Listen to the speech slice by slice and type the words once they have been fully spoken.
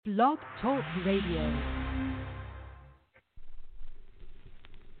Blog Talk Radio.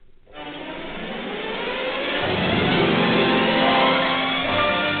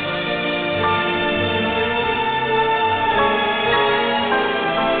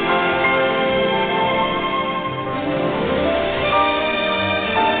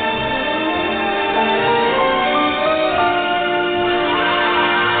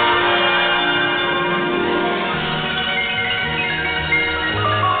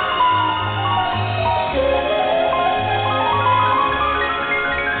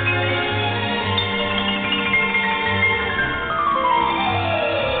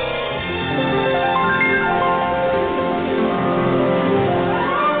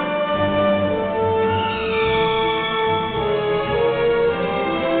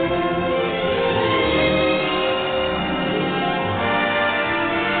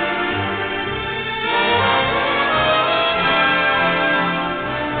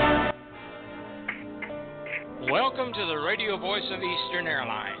 Welcome to the radio voice of Eastern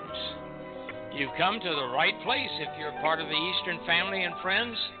Airlines. You've come to the right place if you're part of the Eastern family and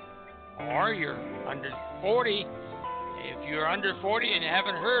friends, or you're under 40. If you're under 40 and you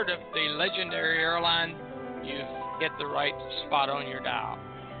haven't heard of the legendary airline, you get the right spot on your dial.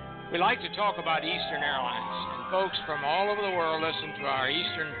 We like to talk about Eastern Airlines, and folks from all over the world listen to our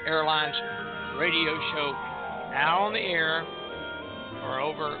Eastern Airlines radio show, now on the air for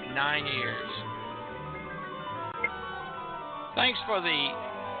over 9 years. Thanks for the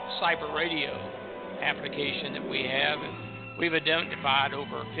cyber radio application that we have. And we've identified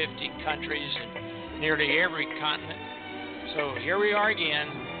over 50 countries and nearly every continent. So here we are again,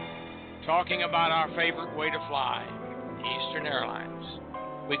 talking about our favorite way to fly, Eastern Airlines.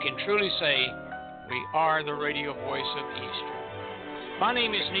 We can truly say we are the radio voice of Eastern. My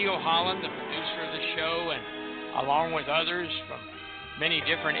name is Neil Holland, the producer of the show, and along with others from many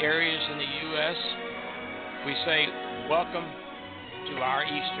different areas in the U.S., we say welcome to our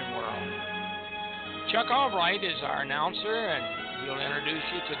Eastern world. Chuck Albright is our announcer, and he'll introduce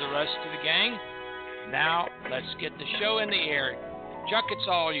you to the rest of the gang. Now, let's get the show in the air. Chuck, it's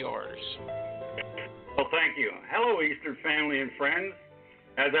all yours. Well, thank you. Hello, Eastern family and friends.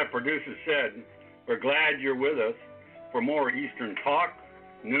 As our producer said, we're glad you're with us for more Eastern talk,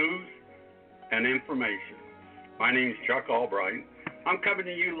 news, and information. My name's Chuck Albright. I'm coming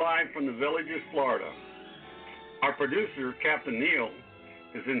to you live from the Villages, Florida. Our producer, Captain Neil,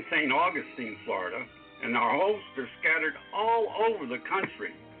 is in St. Augustine, Florida, and our hosts are scattered all over the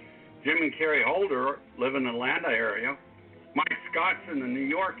country. Jim and Carrie Holder live in the Atlanta area. Mike Scott's in the New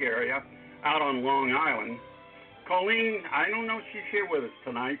York area, out on Long Island. Colleen, I don't know if she's here with us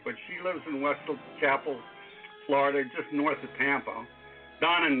tonight, but she lives in West Chapel, Florida, just north of Tampa.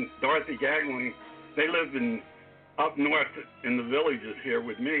 Don and Dorothy Gagling, they live up north in the Villages here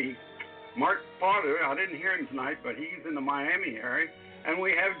with me. Mark Potter, I didn't hear him tonight, but he's in the Miami area. And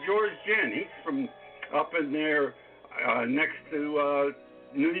we have George Ginn. He's from up in there next to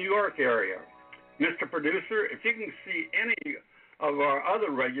New York area. Mr. Producer, if you can see any of our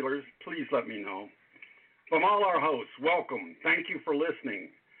other regulars, please let me know. From all our hosts, welcome. Thank you for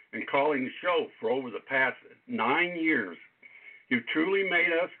listening and calling the show for over the past 9 years. You've truly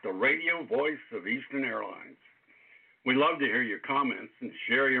made us the radio voice of Eastern Airlines. We love to hear your comments and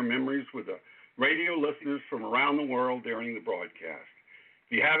share your memories with the radio listeners from around the world during the broadcast.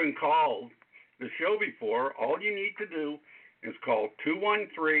 If you haven't called the show before, all you need to do is call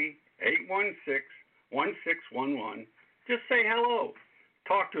 213-816-1611. Just say hello.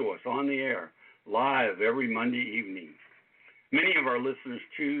 Talk to us on the air, live every Monday evening. Many of our listeners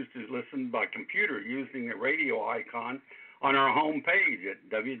choose to listen by computer using the radio icon on our home page at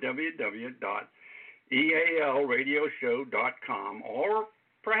www.EALradioshow.com, or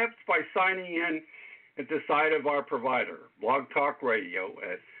perhaps by signing in at the site of our provider, Blog Talk Radio,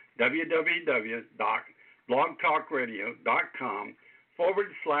 at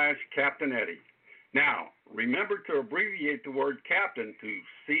www.blogtalkradio.com/Captain Eddie. Now, remember to abbreviate the word captain to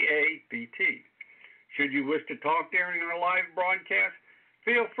CAPT. Should you wish to talk during our live broadcast,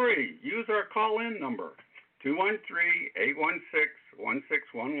 feel free. Use our call-in number,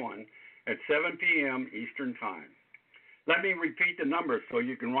 213-816-1611 at 7 p.m. Eastern Time. Let me repeat the number so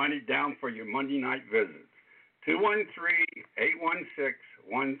you can write it down for your Monday night visits,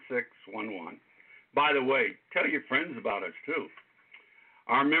 213-816-1611. By the way, tell your friends about us, too.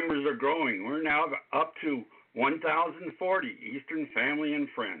 Our members are growing. We're now up to 1,040 Eastern family and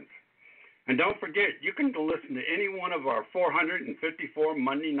friends. And don't forget, you can listen to any one of our 454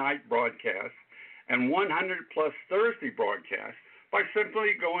 Monday night broadcasts and 100-plus Thursday broadcasts by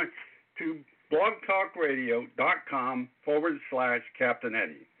simply going to blogtalkradio.com/Captain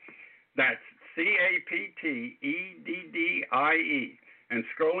Eddie. That's CAPTEDDIE, and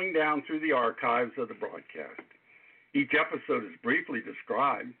scrolling down through the archives of the broadcast. Each episode is briefly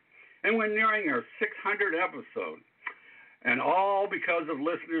described, and we're nearing our 600th episode, and all because of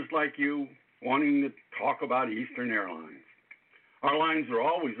listeners like you wanting to talk about Eastern Airlines. Our lines are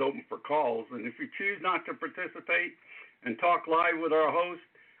always open for calls, and if you choose not to participate and talk live with our host,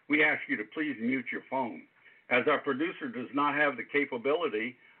 we ask you to please mute your phone, as our producer does not have the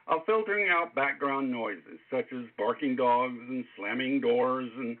capability of filtering out background noises such as barking dogs and slamming doors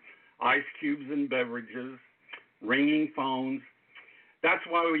and ice cubes and beverages, ringing phones. That's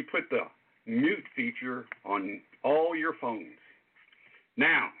why we put the mute feature on all your phones.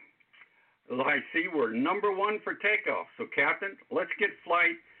 Now, I see we're number one for takeoff. So, Captain, let's get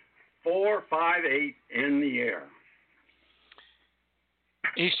flight 458 in the air.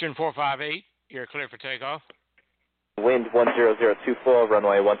 Eastern 458, you're clear for takeoff. Wind 10024,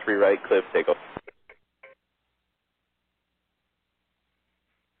 runway 13 right, clear for takeoff.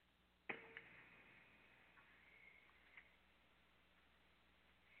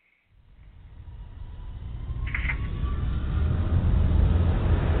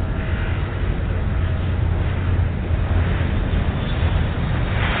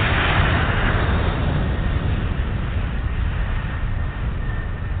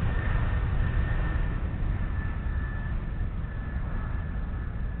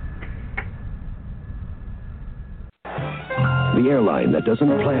 The airline that doesn't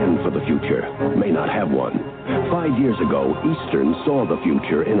plan for the future may not have one. 5 years ago, Eastern saw the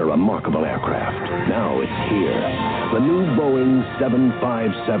future in a remarkable aircraft. Now it's here. The new Boeing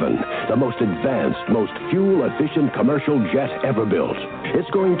 757, the most advanced, most fuel-efficient commercial jet ever built. It's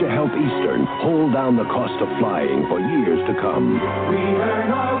going to help Eastern hold down the cost of flying for years to come. We earn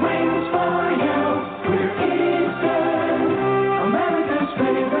our wings for you. We're Eastern, America's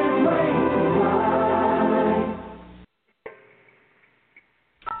favorite way to fly.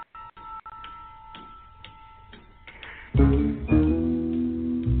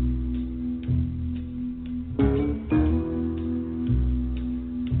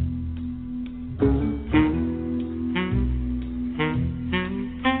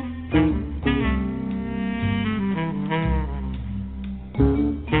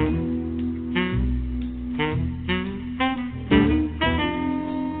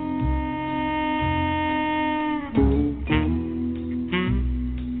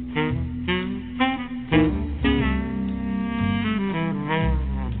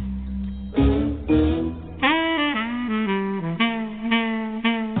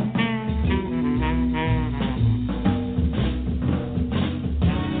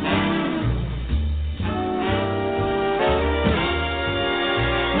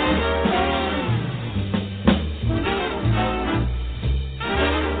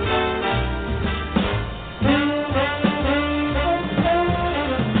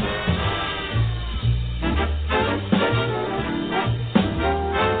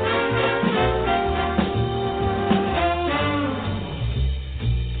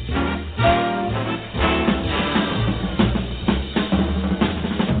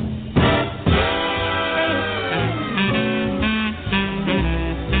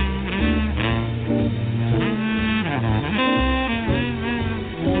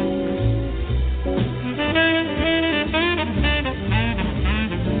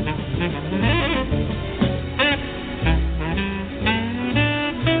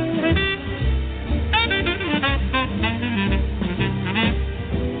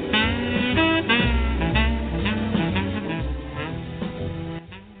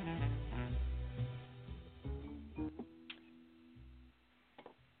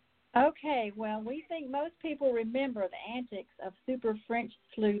 Okay, well, we think most people remember the antics of Super French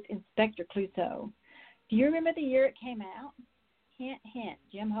sleuth Inspector Clouseau. Do you remember the year it came out? Hint, hint,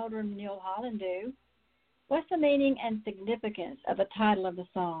 Jim Holder and Neil Holland do. What's the meaning and significance of the title of the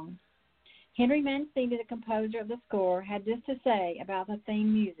song? Henry Mancini, the composer of the score, had this to say about the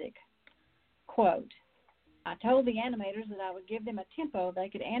theme music. Quote, I told the animators that I would give them a tempo they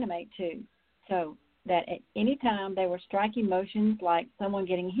could animate to, so that at any time they were striking motions like someone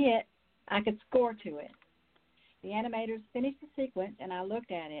getting hit, I could score to it. The animators finished the sequence, and I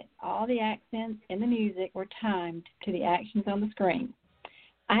looked at it. All the accents in the music were timed to the actions on the screen.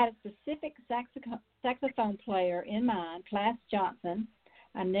 I had a specific saxophone player in mind, Plas Johnson.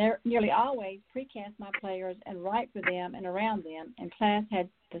 I nearly always precast my players and write for them and around them, and Plas had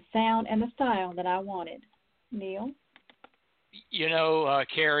the sound and the style that I wanted. Neil? You know,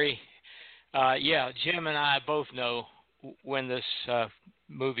 Carrie, yeah, Jim and I both know when this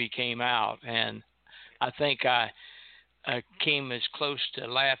movie came out, and I think I came as close to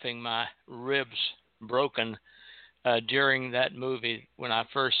laughing my ribs broken during that movie when I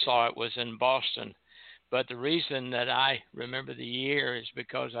first saw it was in Boston. But the reason that I remember the year is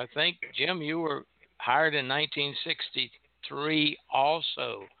because I think, Jim, you were hired in 1963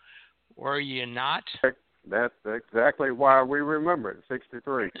 also. Were you not? That's exactly why we remember it,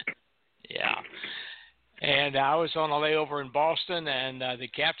 63. Yeah. And I was on a layover in Boston, and the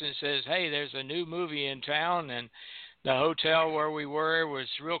captain says, hey, there's a new movie in town, and the hotel where we were was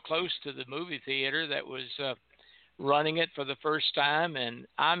real close to the movie theater that was running it for the first time. And,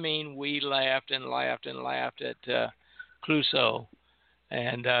 I mean, we laughed and laughed and laughed at Clouseau.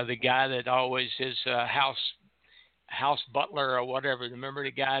 And the guy that always, his house butler or whatever, remember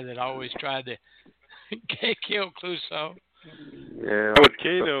the guy that always tried to kill Clouseau? Yeah.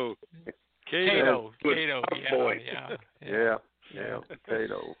 Cato. Cato, yeah.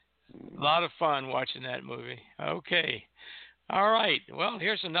 Cato. A lot of fun watching that movie. Okay. All right. Well,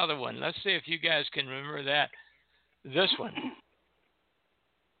 here's another one. Let's see if you guys can remember that. This one.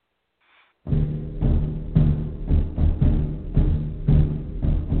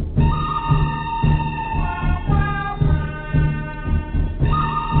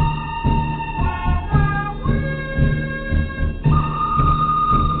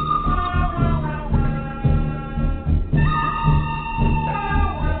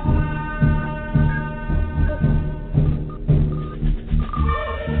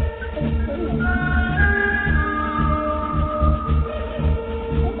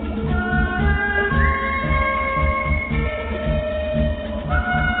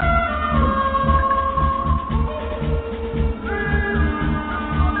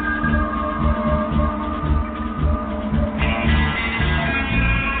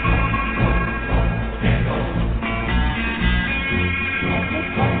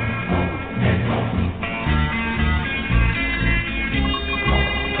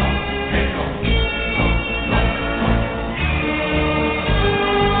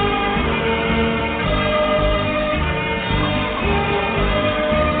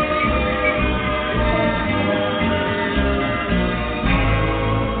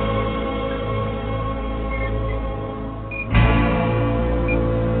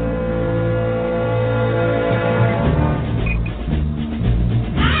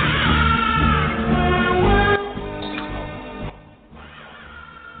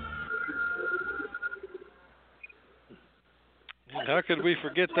 How could we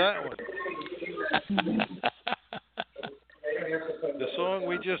forget that one? The song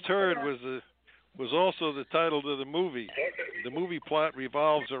we just heard was also the title to the movie. The movie plot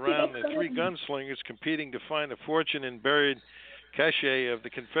revolves around the three gunslingers competing to find a fortune in buried cache of the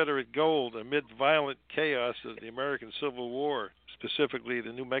Confederate gold amid violent chaos of the American Civil War, specifically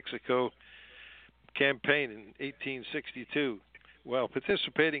the New Mexico campaign in 1862, while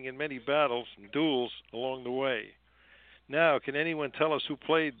participating in many battles and duels along the way. Now, can anyone tell us who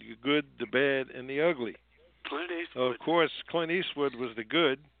played the good, the bad, and the ugly? Clint Eastwood. Of course, Clint Eastwood was the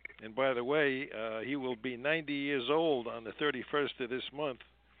good, and by the way, he will be 90 years old on the 31st of this month.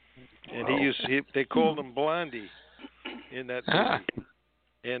 And they called him Blondie in that movie.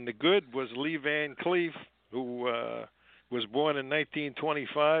 And the good was Lee Van Cleef, who was born in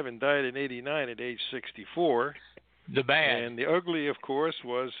 1925 and died in 89 at age 64. The bad. And the ugly, of course,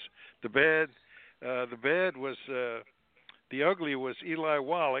 was the bad. The ugly was Eli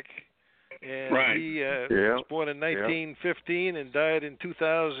Wallach, and he was born in 1915 and died in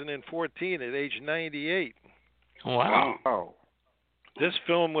 2014 at age 98. Wow. This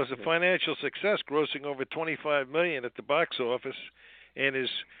film was a financial success, grossing over $25 million at the box office, and is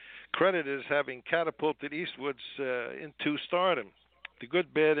credited as having catapulted Eastwood's into stardom. The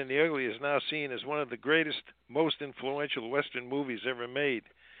Good, Bad, and the Ugly is now seen as one of the greatest, most influential Western movies ever made.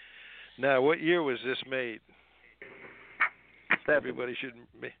 Now, what year was this made? Everybody should.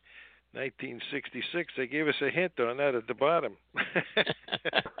 1966. They gave us a hint on that at the bottom.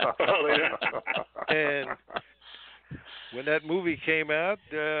 And when that movie came out,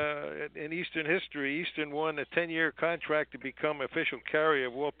 in Eastern history, Eastern won a 10-year contract to become official carrier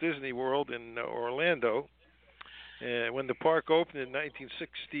of Walt Disney World in Orlando. When the park opened in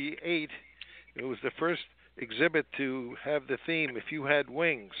 1968, it was the first exhibit to have the theme, If You Had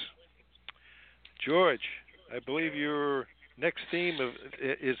Wings. George, I believe your next theme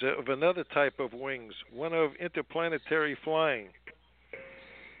is of another type of wings, one of interplanetary flying.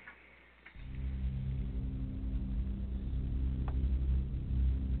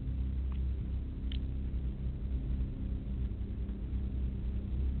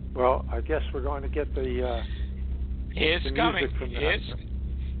 Well, I guess we're going to get the it's the coming. From it's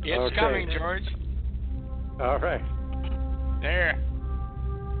okay. Coming, George. All right. There.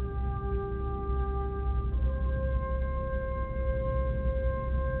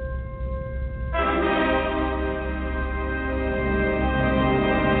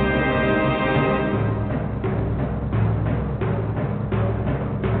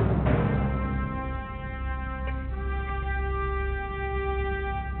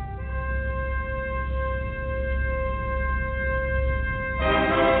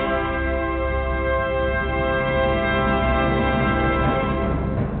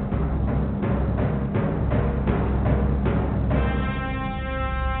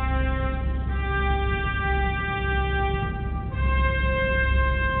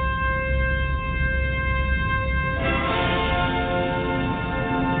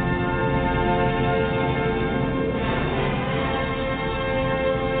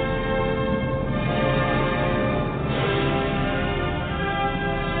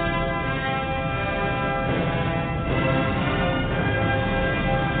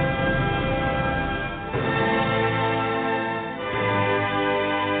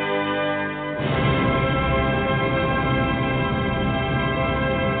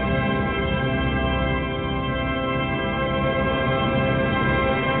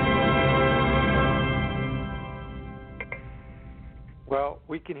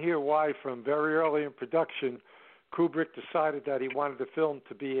 We can hear why from very early in production, Kubrick decided that he wanted the film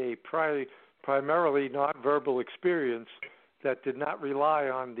to be a primarily nonverbal experience that did not rely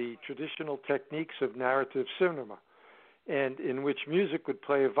on the traditional techniques of narrative cinema, and in which music would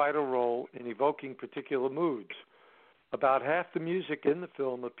play a vital role in evoking particular moods. About half the music in the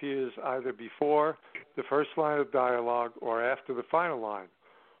film appears either before the first line of dialogue or after the final line.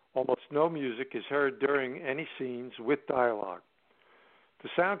 Almost no music is heard during any scenes with dialogue. The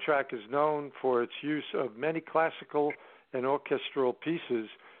soundtrack is known for its use of many classical and orchestral pieces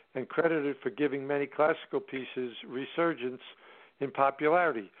and credited for giving many classical pieces resurgence in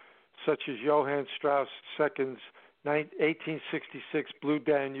popularity, such as Johann Strauss II's 1866 Blue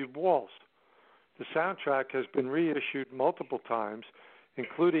Danube Waltz. The soundtrack has been reissued multiple times,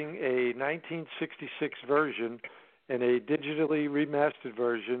 including a 1966 version and a digitally remastered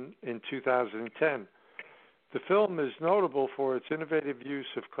version in 2010. The film is notable for its innovative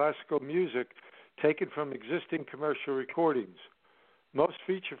use of classical music taken from existing commercial recordings. Most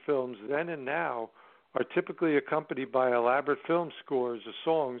feature films then and now are typically accompanied by elaborate film scores or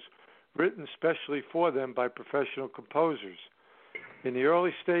songs written specially for them by professional composers. In the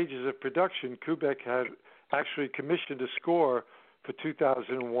early stages of production, Kubrick had actually commissioned a score for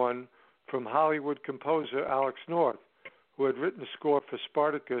 2001 from Hollywood composer Alex North, who had written a score for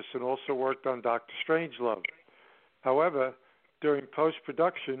Spartacus and also worked on Dr. Strangelove. However, during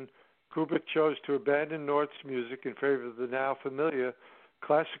post-production, Kubrick chose to abandon North's music in favor of the now familiar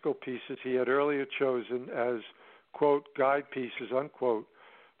classical pieces he had earlier chosen as, quote, guide pieces, unquote,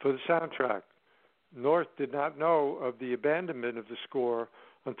 for the soundtrack. North did not know of the abandonment of the score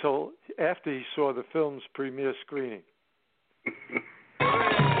until after he saw the film's premiere screening.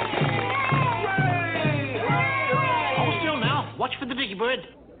 Hold still now. Watch for the dicky bird.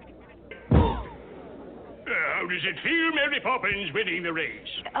 How does it feel, Mary Poppins, winning the race?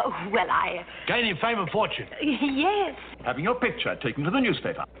 Oh, well, Gaining fame and fortune. Yes. Having your picture taken to the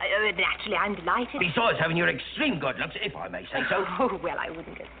newspaper. Naturally, I'm delighted. Besides having your extreme good looks, if I may say so. Oh, well, I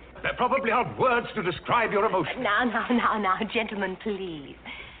wouldn't. There probably aren't words to describe your emotion. Now, gentlemen, please.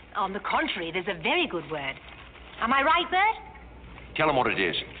 On the contrary, there's a very good word. Am I right, Bert? Tell them what it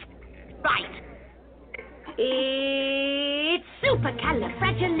is. Right. It's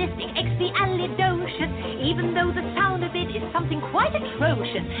supercalifragilisticexpialidocious, even though the sound of it is something quite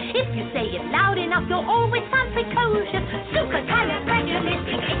atrocious. If you say it loud enough, you'll always sound precocious.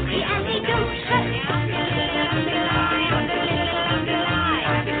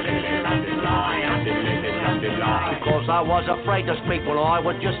 Because I was afraid to speak when I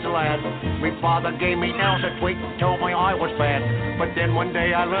was just a lad. My father gave me nails a tweak, told me I was bad. But then one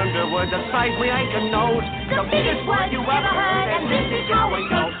day I learned a word that saved me aching nose. The biggest word you ever heard, and this is how it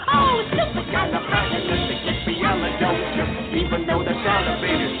goes. Oh, supercalifragilisticexpialidocious. Even though the sound of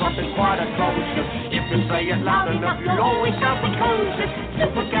it is something quite atrocious. If you say it loud enough, you'll always sound precocious.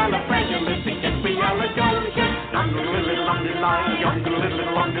 Supercalifragilisticexpialidocious.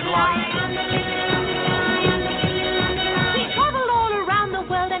 He traveled all around the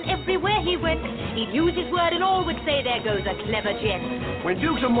world, and everywhere he went, he'd use his word and all would say, there goes a clever gent. When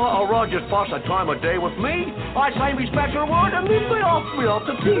Dukes and Martha Rogers pass a time of day with me, I say me special word and leave me off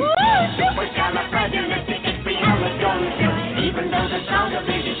the tea. Supercalifragilisticexpialidocious. Even though the sound of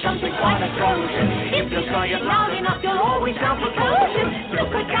it is something quite atrocious. If you say it loud enough, you'll always sound precocious.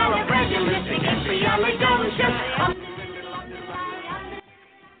 Supercalifragilisticexpialidocious.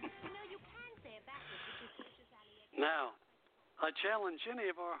 I challenge any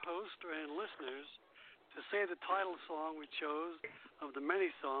of our hosts and listeners to say the title song we chose of the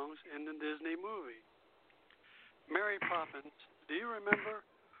many songs in the Disney movie. Mary Poppins, do you remember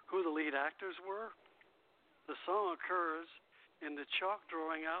who the lead actors were? The song occurs in the chalk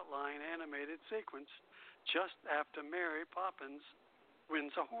drawing outline animated sequence just after Mary Poppins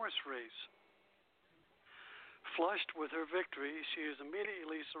wins a horse race. Flushed with her victory, she is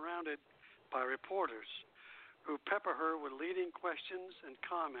immediately surrounded by reporters who pepper her with leading questions and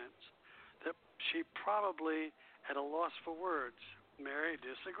comments that she probably at a loss for words. Mary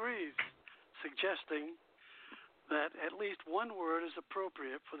disagrees, suggesting that at least one word is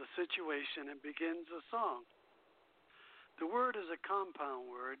appropriate for the situation and begins the song. The word is a compound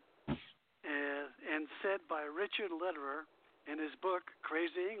word and said by Richard Lederer in his book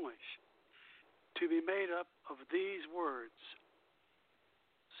Crazy English, to be made up of these words.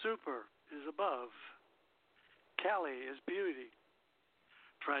 Super is above. Cali is beauty.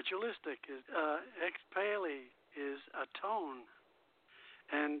 Fragilistic is expale is a tone.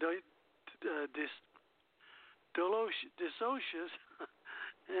 And dissocious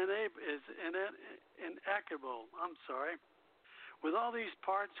is inaccurable. I'm sorry. With all these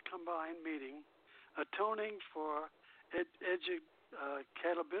parts combined meeting, atoning for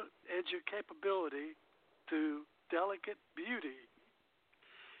educability to delicate beauty.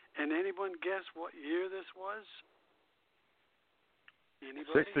 And anyone guess what year this was?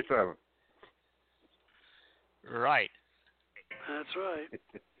 Anybody? 67. Right. That's right.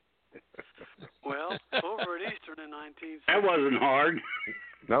 Well, over at Eastern in 1960. That wasn't hard.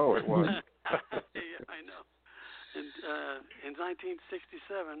 No, it wasn't. Yeah, I know. In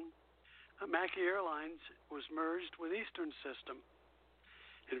 1967, Mackey Airlines was merged with Eastern System.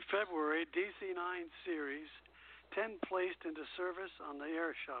 In February, DC-9 Series 10 placed into service on the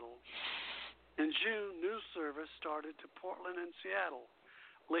air shuttle. In June, new service started to Portland and Seattle.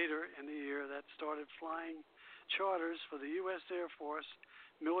 Later in the year, that started flying charters for the U.S. Air Force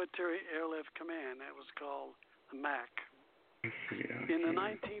Military Airlift Command. That was called the MAC. In the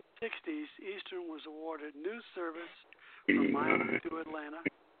 1960s, Eastern was awarded new service from Miami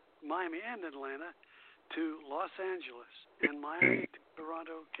and Atlanta to Los Angeles, and Miami to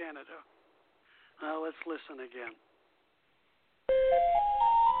Toronto, Canada. Now let's listen again.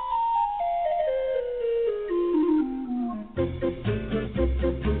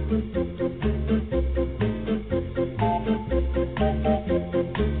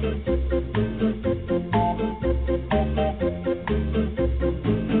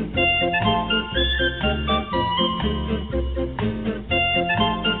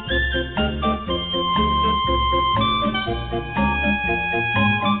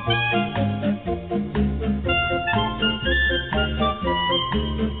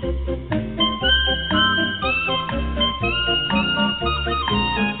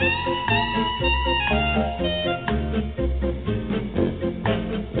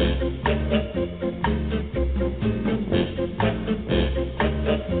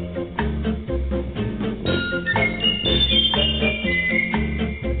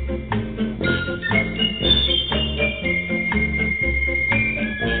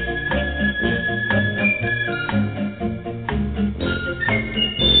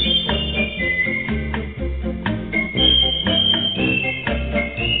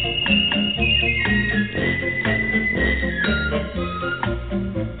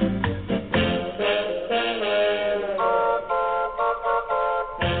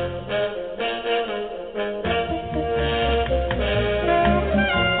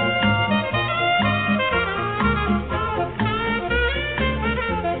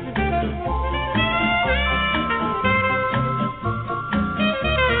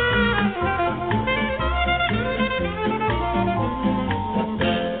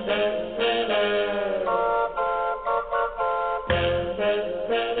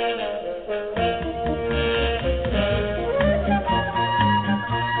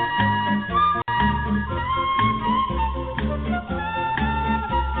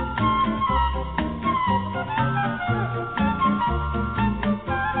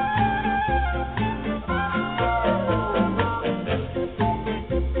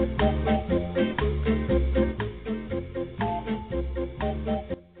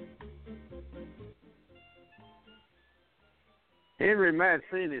 Henry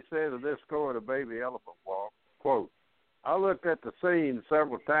Mancini said of this score to Baby Elephant Walk, quote, I looked at the scene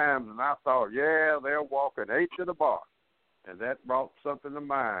several times and I thought, yeah, they're walking 8 to the bar. And that brought something to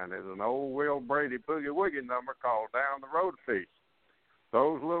mind. There's an old Will Brady Boogie Woogie number called Down the Road a Piece.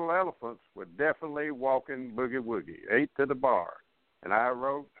 Those little elephants were definitely walking Boogie Woogie, 8 to the bar. And I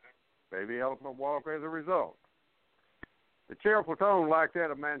wrote Baby Elephant Walk as a result. The cheerful tone like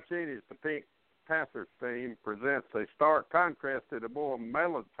that of Mancini's The Pink Panthers theme presents a stark contrast to the more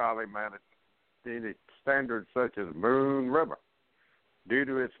melancholy Mancini standards such as Moon River. Due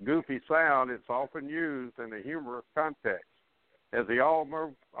to its goofy sound, it's often used in a humorous context. As the All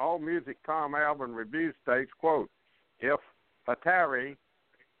Music Tom album review states, quote, if Atari,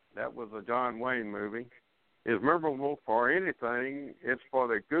 that was a John Wayne movie, is memorable for anything, it's for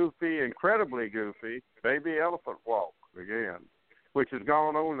the goofy, incredibly goofy Baby Elephant Walk, again, which has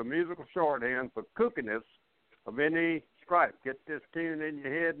gone on the musical shorthand for kookiness of any stripe. Get this tune in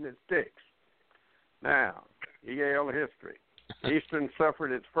your head and it sticks. Now, EAL history. Eastern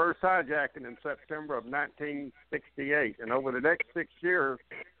suffered its first hijacking in September of 1968, and over the next 6 years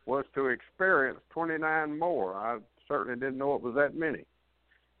was to experience 29 more. I certainly didn't know it was that many.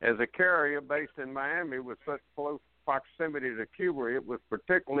 As a carrier based in Miami with such close proximity to Cuba, it was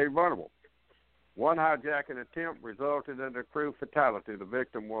particularly vulnerable. One hijacking attempt resulted in a crew fatality. The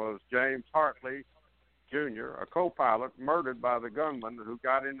victim was James Hartley, Jr., a co-pilot murdered by the gunman who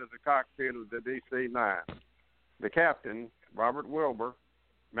got into the cockpit of the DC-9. The captain, Robert Wilbur,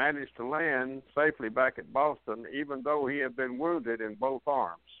 managed to land safely back at Boston, even though he had been wounded in both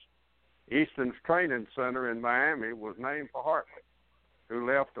arms. Easton's training center in Miami was named for Hartley, who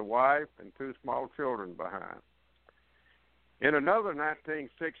left a wife and 2 small children behind. In another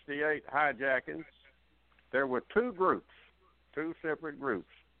 1968 hijackings, there were 2 separate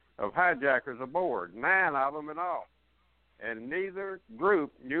groups of hijackers aboard, 9 of them in all, and neither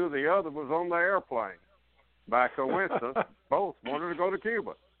group knew the other was on the airplane. By coincidence, both wanted to go to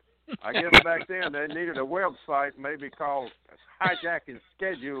Cuba. I guess back then they needed a website maybe called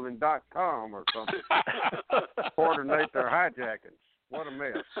hijackingscheduling.com or something to coordinate their hijackings. What a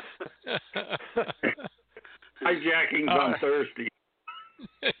mess. Hijacking's on Thursday.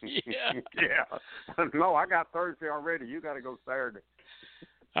 Yeah. No, I got Thursday already. You got to go Saturday.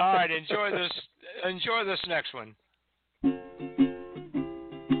 All right, enjoy this. Enjoy this next one.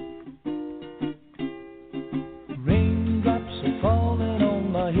 Raindrops are falling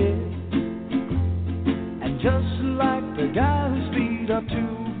on my head, and just like the guy whose feet are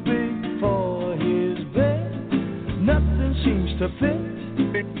too big for his bed, nothing seems to fit.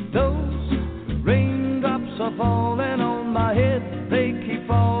 Those raindrops are falling on my head, they keep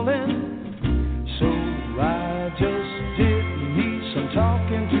falling. So I just did need some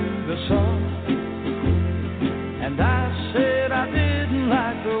talking to the sun, and I said I didn't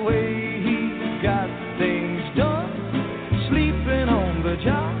like the way he got things done, sleeping on the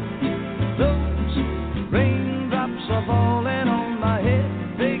job. Those raindrops are falling on my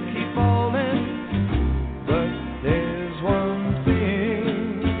head, they keep falling. But there's one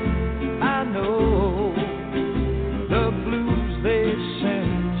thing I know, the blues they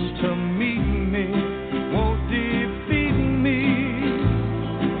send to meet me won't defeat me.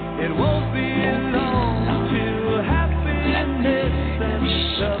 It won't be long till happiness and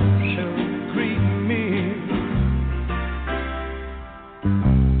stuff to greet me.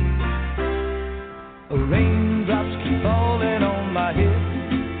 Raindrops keep falling on my head,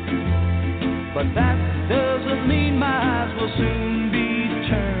 but that doesn't mean my eyes will soon be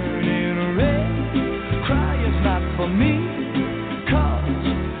turning red. Crying's not for me, 'cause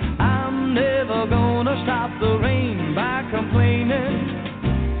I'm never gonna stop the rain by complaining,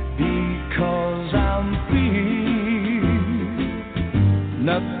 because I'm free.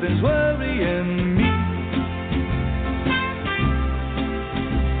 Nothing's worrying me.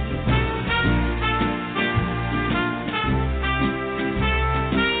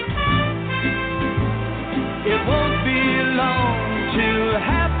 It won't be long till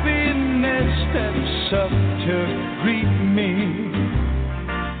happiness steps up to greet me.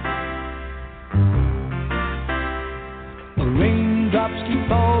 Raindrops keep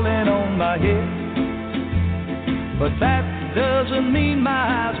falling on my head, but that doesn't mean my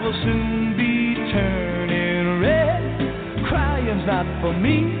eyes will soon be turning red. Crying's not for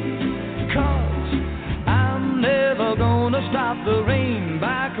me, 'cause I'm never gonna stop the rain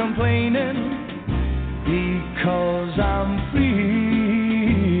by complaining, because I'm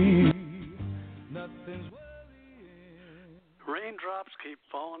free. Nothing's worrying. Raindrops Keep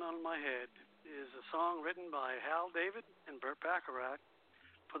Falling on My Head is a song written by Hal David and Burt Bacharach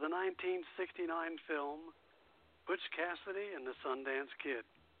for the 1969 film Butch Cassidy and the Sundance Kid.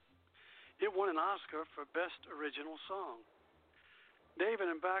 It won an Oscar for Best Original Song. David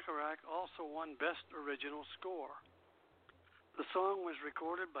and Bacharach also won Best Original Score. The song was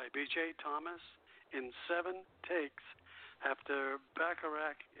recorded by B.J. Thomas in 7 takes after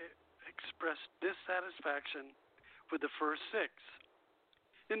Bacharach expressed dissatisfaction with the first 6.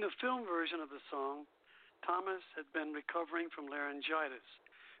 In the film version of the song, Thomas had been recovering from laryngitis,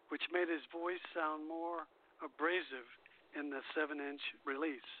 which made his voice sound more abrasive in the 7-inch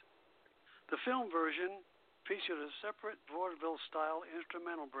release. The film version featured a separate vaudeville-style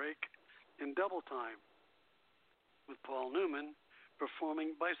instrumental break in double time, with Paul Newman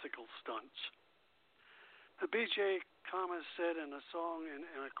performing bicycle stunts. B.J. Thomas said in a song, in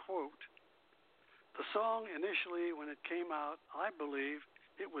a quote, "The song initially, when it came out, I believe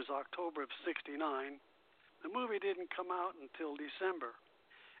it was October of '69. The movie didn't come out until December,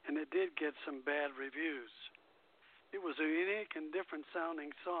 and it did get some bad reviews. It was a unique and different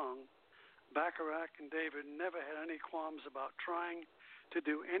sounding song. Bacharach and David never had any qualms about trying to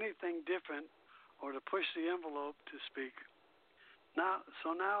do anything different or to push the envelope, to speak.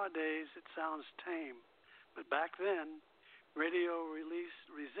 So nowadays it sounds tame, but back then, radio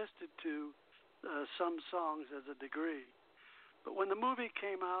resisted to some songs as a degree. But when the movie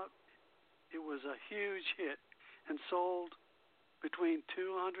came out, it was a huge hit and sold between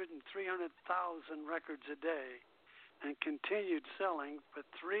 200,000 and 300,000 records a day and continued selling for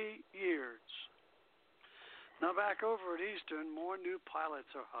 3 years. Now back over at Eastern, more new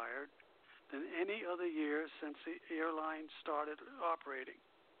pilots are hired than any other year since the airline started operating.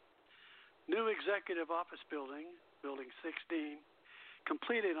 New executive office building, Building 16,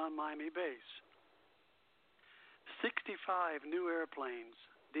 completed on Miami base. 65 new airplanes,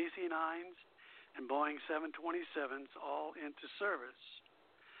 DC-9s and Boeing 727s, all into service.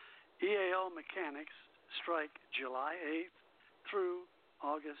 EAL mechanics strike July 8th through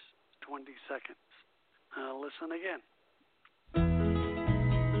August 22nd. Listen again.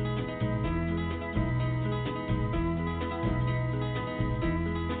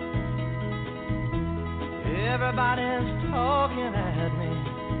 Everybody's talking at me.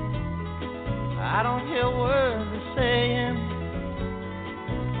 I don't hear words they're saying,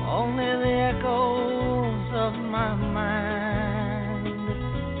 only the echoes of my mind.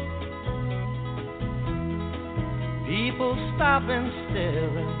 People stop and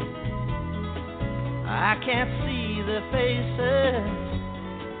stare. I can't see their faces,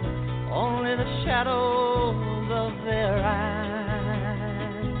 only the shadows of their eyes.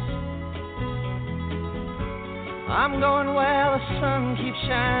 I'm going where the sun keeps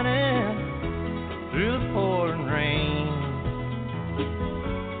shining through the pouring rain,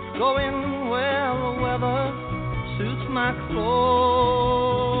 going where the weather suits my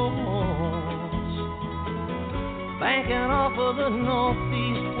clothes, banking off of the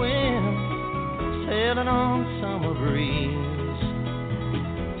northeast wind, sailing on summer breeze,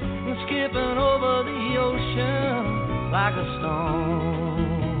 and skipping over the ocean like a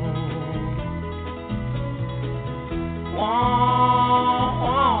stone.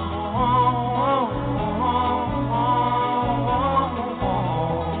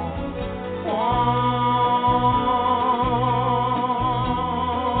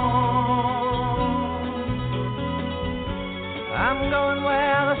 I'm going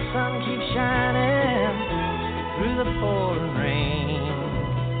where the sun keeps shining through the pouring rain,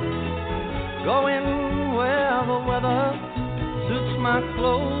 going where the weather suits my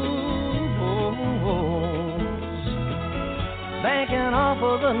clothes, banking off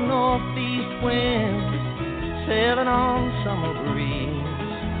of the northeast wind, sailing on summer breeze,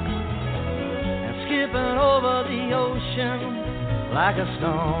 and skipping over the ocean like a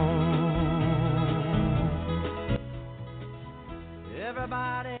stone.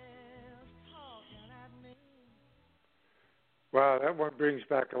 Everybody's talking at me. Wow, that one brings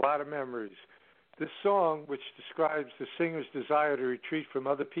back a lot of memories. This song, which describes the singer's desire to retreat from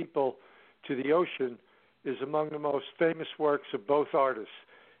other people to the ocean, is among the most famous works of both artists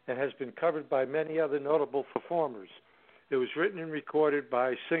and has been covered by many other notable performers. It was written and recorded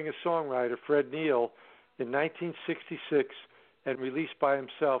by singer-songwriter Fred Neil in 1966 and released by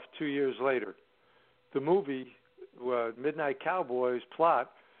himself 2 years later. The movie, Midnight Cowboy's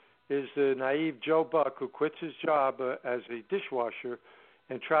plot is the naive Joe Buck who quits his job as a dishwasher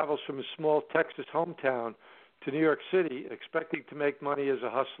and travels from his small Texas hometown to New York City expecting to make money as a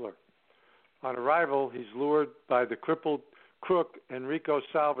hustler. On arrival, he's lured by the crippled crook Enrico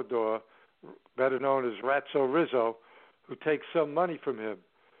Salvador, better known as Ratso Rizzo, who takes some money from him.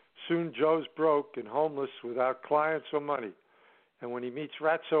 Soon Joe's broke and homeless without clients or money. And when he meets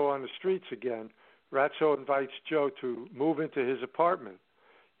Ratso on the streets again, Ratso invites Joe to move into his apartment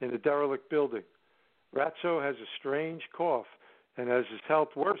in a derelict building. Ratso has a strange cough, and as his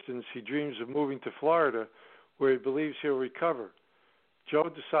health worsens, he dreams of moving to Florida, where he believes he'll recover. Joe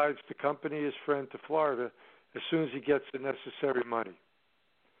decides to accompany his friend to Florida as soon as he gets the necessary money.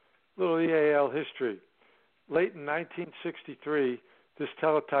 Little EAL history. Late in 1963, This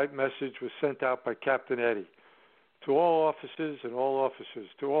teletype message was sent out by Captain Eddie to all officers and all officers,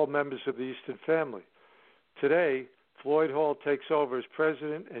 to all members of the Eastern family. Today, Floyd Hall takes over as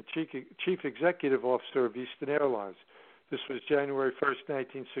President and Chief Executive Officer of Eastern Airlines. This was January 1st,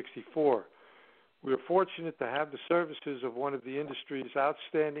 1964. We are fortunate to have the services of one of the industry's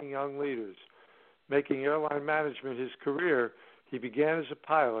outstanding young leaders. Making airline management his career, he began as a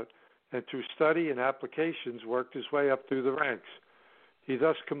pilot and through study and applications worked his way up through the ranks. He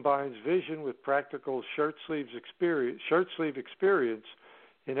thus combines vision with practical shirt sleeve experience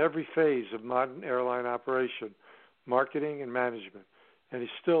in every phase of modern airline operation, marketing and management, and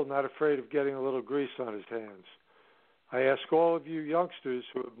he's still not afraid of getting a little grease on his hands. I ask all of you youngsters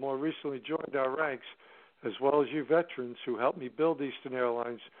who have more recently joined our ranks, as well as you veterans who helped me build Eastern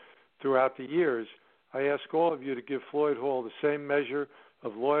Airlines throughout the years, I ask all of you to give Floyd Hall the same measure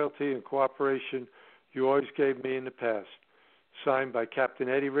of loyalty and cooperation you always gave me in the past. Signed by Captain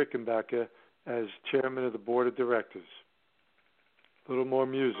Eddie Rickenbacker as Chairman of the Board of Directors. A little more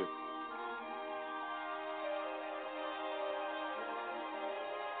music.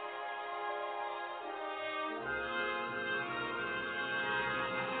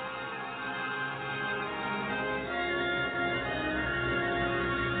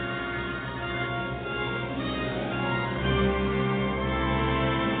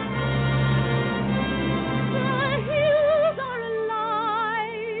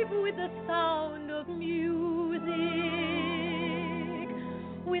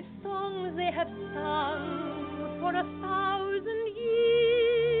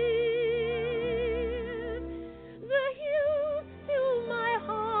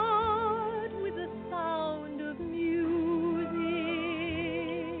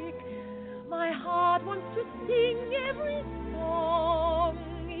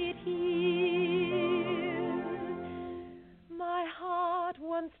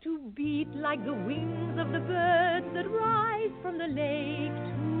 Like the wings of the birds that rise from the lake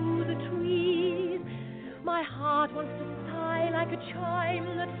to the trees. My heart wants to sigh like a chime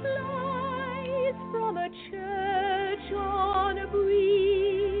that flies from a church on a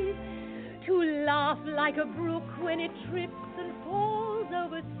breeze. To laugh like a brook when it trips and falls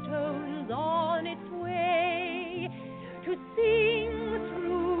over stones on its way. To sing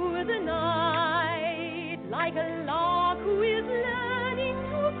through the night like a lark who is learning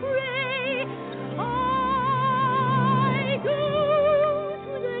to pray. I go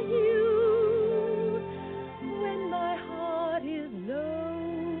to the hills when my heart is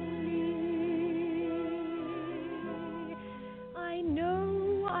lonely. I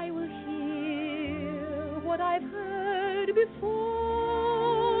know I will hear what I've heard before.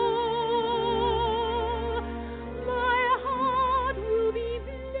 My heart will be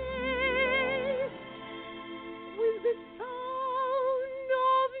blessed with the sound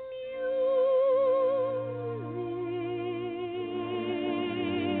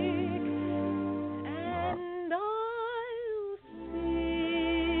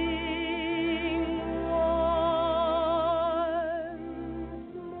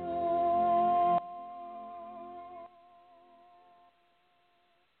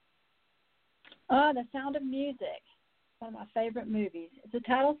of The Sound of Music, one of my favorite movies. It's a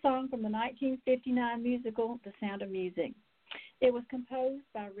title song from the 1959 musical The Sound of Music. It was composed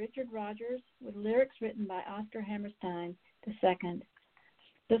by Richard Rodgers with lyrics written by Oscar Hammerstein II.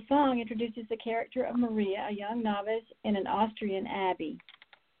 The song introduces the character of Maria, a young novice in an Austrian abbey.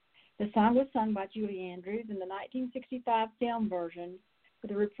 The song was sung by Julie Andrews in the 1965 film version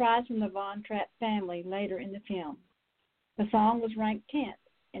with a reprise from the Von Trapp family later in the film. The song was ranked 10th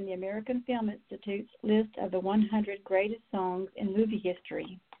in the American Film Institute's list of the 100 greatest songs in movie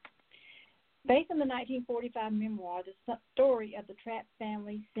history. Based on the 1945 memoir, The Story of the Trapp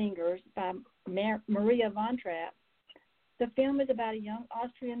Family Singers by Maria Von Trapp, the film is about a young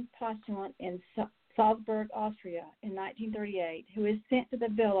Austrian postulant in Salzburg, Austria in 1938 who is sent to the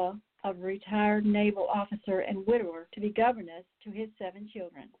villa of a retired naval officer and widower to be governess to his 7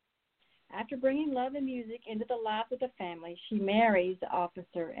 children. After bringing love and music into the life of the family, she marries the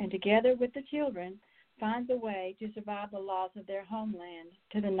officer and together with the children finds a way to survive the loss of their homeland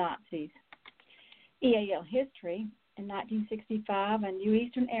to the Nazis. EAL history. In 1965, a new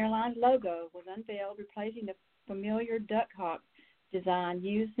Eastern Airlines logo was unveiled, replacing the familiar Duck Hawk design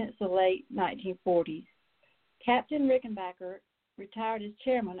used since the late 1940s. Captain Rickenbacker retired as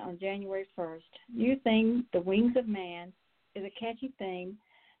chairman on January 1st. New theme, The Wings of Man, is a catchy theme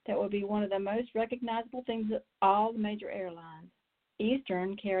that will be one of the most recognizable things of all the major airlines.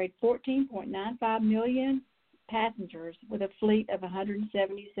 Eastern carried 14.95 million passengers with a fleet of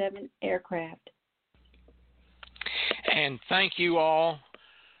 177 aircraft. And thank you all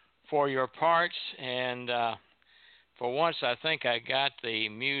for your parts. And for once, I think I got the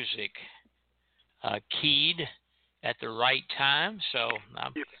music keyed at the right time. So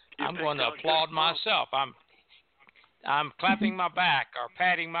I'm going to applaud myself. I'm clapping my back or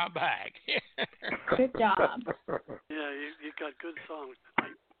patting my back. Good job. Yeah, you got good songs.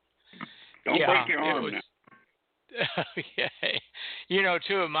 Don't break your arm now. Yeah. You know,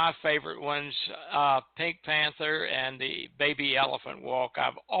 two of my favorite ones, Pink Panther and the Baby Elephant Walk.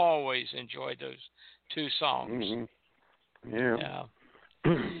 I've always enjoyed those two songs. Mm-hmm. Yeah.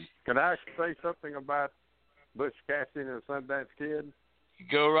 Can I say something about Butch Cassidy and the Sundance Kid?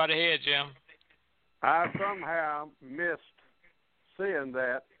 Go right ahead, Jim. I somehow missed seeing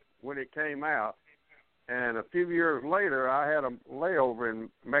that when it came out. And a few years later, I had a layover in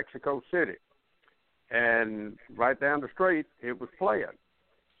Mexico City. And right down the street, it was playing.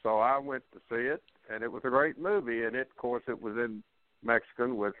 So I went to see it, and it was a great movie. And, of course, it was in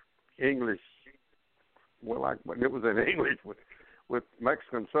Mexican with English. Well, it was in English with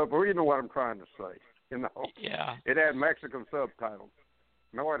Mexican subtitles. You know what I'm trying to say. You know? Yeah. It had Mexican subtitles.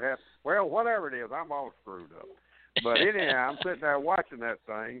 No, it had. Well, whatever it is, I'm all screwed up. But anyhow, I'm sitting there watching that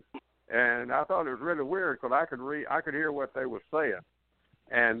thing, and I thought it was really weird because I could hear what they were saying.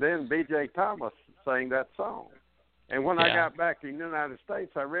 And then B.J. Thomas sang that song. And when I got back to the United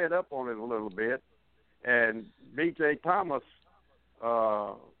States, I read up on it a little bit, and B.J. Thomas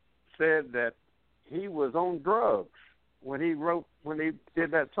said that he was on drugs when he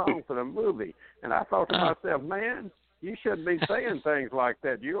did that song for the movie. And I thought to myself, man, you shouldn't be saying things like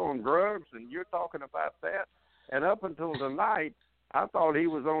that. You're on drugs and you're talking about that. And up until tonight, I thought he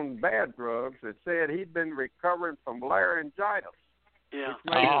was on bad drugs. It said he'd been recovering from laryngitis, which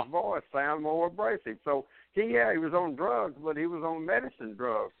made his voice sound more abrasive. So he was on drugs, but he was on medicine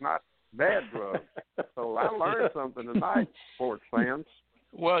drugs, not bad drugs. So I learned something tonight, sports fans.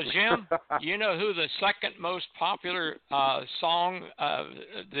 Well, Jim, you know who the second most popular song,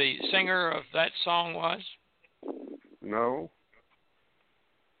 the singer of that song was? No.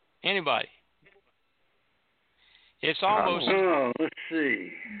 Anybody? It's almost. Oh, let's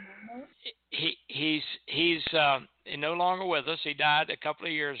see. He's no longer with us. He died a couple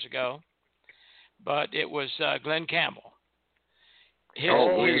of years ago, but it was Glenn Campbell. His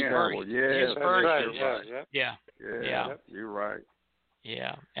version. Yeah. You're right.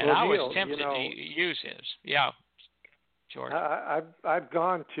 Yeah, and well, I was Neil, tempted to use his. Yeah, George. I've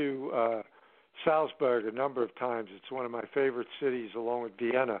gone to Salzburg a number of times. It's one of my favorite cities, along with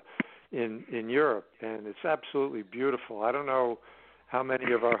Vienna, in Europe, and it's absolutely beautiful. I don't know how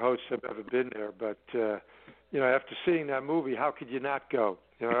many of our hosts have ever been there, but after seeing that movie, how could you not go?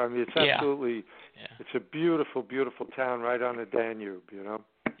 I mean, it's absolutely, it's a beautiful, beautiful town right on the Danube.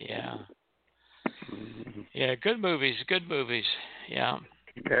 Yeah. Yeah, good movies. Yeah.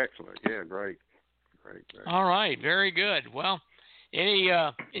 Excellent. Yeah, great. All right, very good. Well,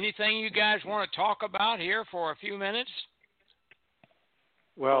 anything you guys want to talk about here for a few minutes?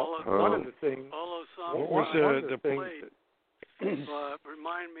 Well, one of the things. All those songs played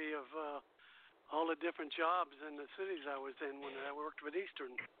remind me of all the different jobs and the cities I was in when I worked with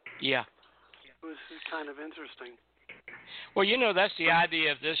Eastern. Yeah. It was kind of interesting. Well, that's the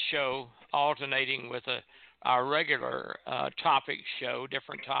idea of this show, alternating with our regular topic show,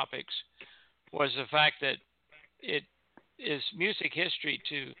 different topics, was the fact that it is music history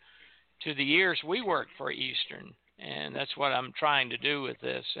to the years we worked for Eastern, and that's what I'm trying to do with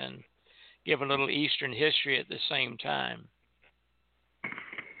this, and give a little Eastern history at the same time.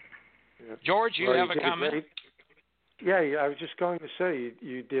 Yeah. George, you have a comment? Yeah, I was just going to say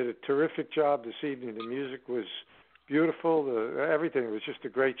you did a terrific job this evening. The music was beautiful. Everything. It was just a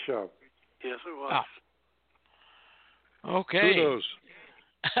great show. Yes, it was. Okay. Kudos.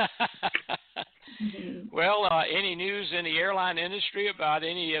 Well, any news in the airline industry about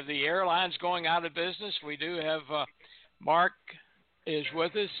any of the airlines going out of business? We do have Mark is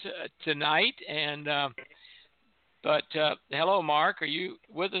with us tonight, and but hello, Mark. Are you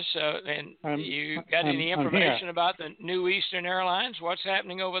with us? And you got any information about the new Eastern Airlines? What's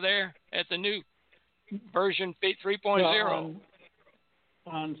happening over there at the new version 3.0?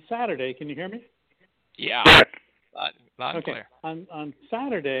 On Saturday, can you hear me? Yeah. Loud and clear. On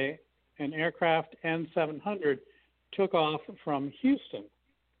Saturday, an aircraft N700 took off from Houston.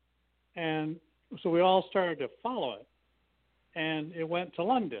 And so we all started to follow it. And it went to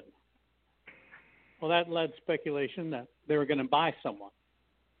London. Well, that led speculation that they were going to buy someone.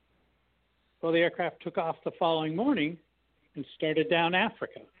 Well, the aircraft took off the following morning and started down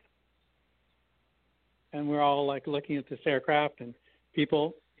Africa. And we're all looking at this aircraft, and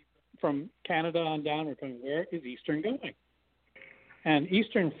people from Canada on down, we're going, where is Eastern going? And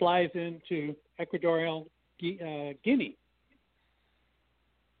Eastern flies into Equatorial Guinea.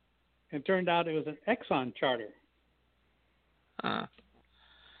 It turned out it was an Exxon charter. And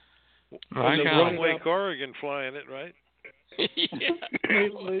the runway Corrigan flying it, right? They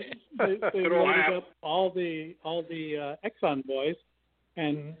loaded up all the Exxon boys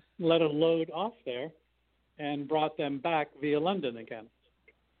and let a load off there and brought them back via London again.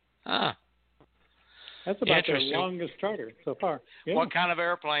 That's about their longest charter so far. Yeah. What kind of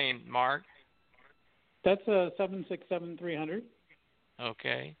airplane, Mark? That's a 767-300.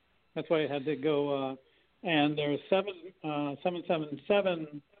 Okay. That's why it had to go. And their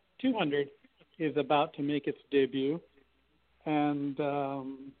 777-200 is about to make its debut. And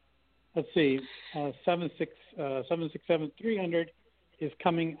let's see, 767-300 is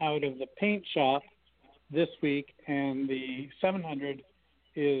coming out of the paint shop this week, and the 700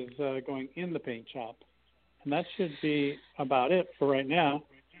 is going in the paint shop. And that should be about it for right now.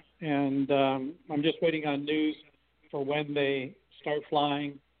 And I'm just waiting on news for when they start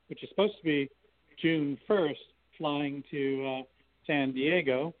flying, which is supposed to be June 1st, flying to San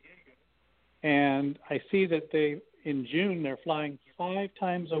Diego. And I see that in June they're flying 5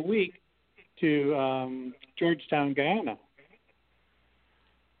 times a week to Georgetown, Guyana.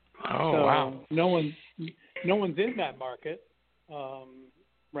 Oh, so wow. No one's in that market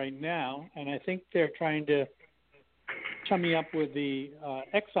right now, and I think they're trying to chummy up with the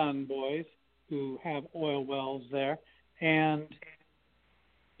Exxon boys who have oil wells there and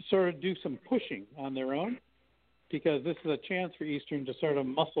sort of do some pushing on their own, because this is a chance for Eastern to sort of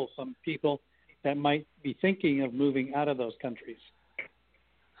muscle some people that might be thinking of moving out of those countries.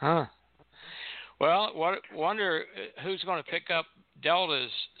 Well, wonder who's going to pick up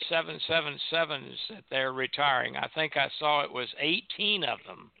Delta's 777s that they're retiring. I think I saw it was 18 of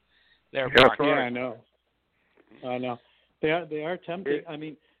them. They're parked. Yeah, I know. They are tempting. I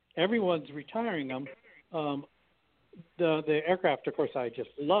mean, everyone's retiring them. The aircraft, of course, I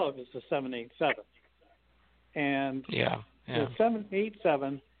just love is the 787, and the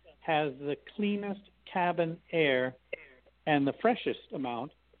 787 has the cleanest cabin air and the freshest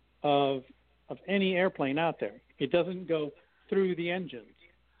amount of any airplane out there. It doesn't go through the engines.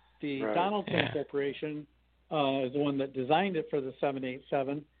 The Donaldson Corporation is the one that designed it for the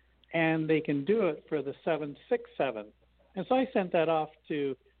 787, and they can do it for the 767. And so I sent that off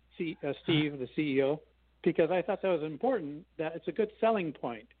to Steve, the CEO, because I thought that was important, that it's a good selling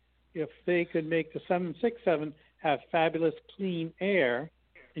point. If they could make the 767 have fabulous clean air,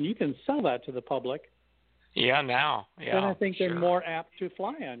 and you can sell that to the public, then I think they're more apt to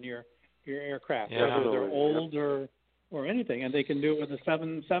fly on your aircraft, whether they're old or anything. And they can do it with the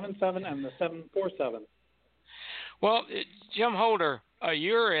 777 and the 747. Well, Jim Holder,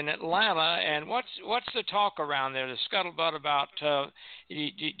 you're in Atlanta, and what's the talk around there, the scuttlebutt about, do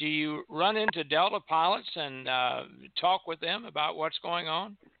you run into Delta pilots and talk with them about what's going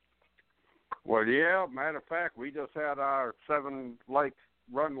on? Well, yeah, matter of fact, we just had our Seven Lakes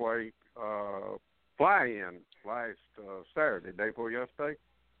runway fly-in last Saturday, day before yesterday,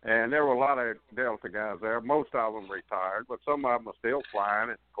 and there were a lot of Delta guys there. Most of them retired, but some of them are still flying,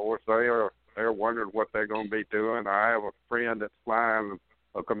 and of course they're wondering what they're going to be doing. I have a friend that's flying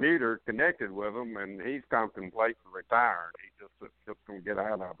a commuter connected with them, and he's contemplating retiring. He's just going to get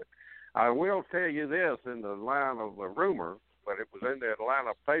out of it. I will tell you this in the line of the rumor, but it was in the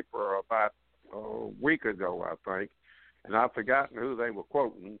Atlanta paper about a week ago, I think, and I've forgotten who they were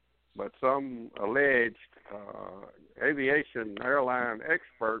quoting, but some alleged aviation airline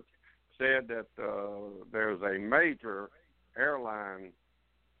expert said that there's a major airline,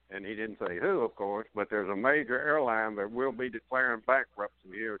 and he didn't say who, of course, but there's a major airline that will be declaring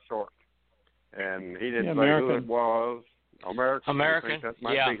bankruptcy here shortly. And he didn't say who it was. American. American.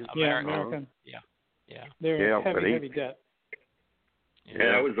 American. Yeah. They're heavy debt.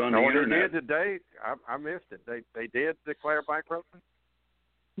 Yeah, that was on the internet. They did today. I missed it. They did declare bankruptcy?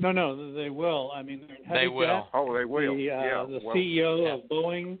 No, they will. I mean, they will. Debt. Oh, they will. The CEO of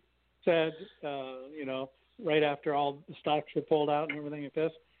Boeing said, right after all the stocks were pulled out and everything like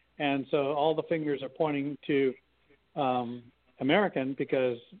this, and so all the fingers are pointing to American,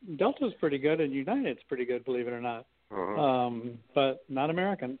 because Delta's pretty good and United's pretty good, believe it or not. But not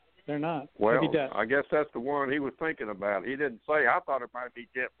American. They're not. Well, I guess that's the one he was thinking about. He didn't say. I thought it might be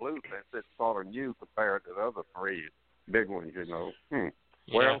JetBlue, since it's sort of new compared to the other three big ones,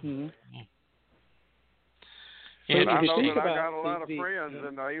 Well, Yeah, I know think that I about got a lot of friends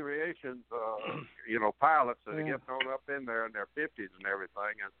in the aviation, pilots that are getting on up in there in their 50s and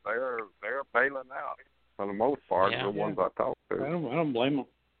everything, and they're bailing out for the most part. The ones I talk to. I don't blame them.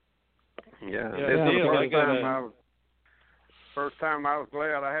 Yeah, Yeah, this is Neil, the first time I was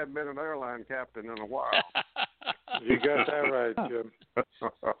glad I hadn't been an airline captain in a while. You got that right, Jim.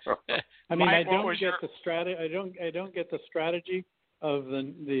 I mean, I don't get the strategy. I don't get the strategy of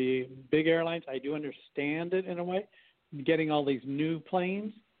the big airlines. I do understand it in a way, getting all these new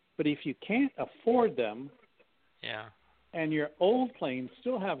planes. But if you can't afford them, and your old planes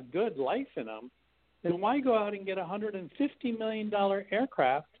still have good life in them, then why go out and get a $150 million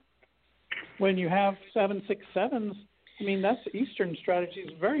aircraft when you have 767s? I mean, that's Eastern strategy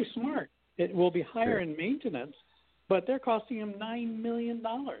is very smart. It will be higher in maintenance, but they're costing them $9 million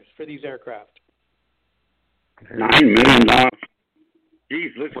for these aircraft. $9 million.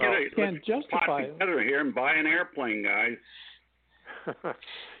 Geez, let's can't justify get together here and buy an airplane, guys.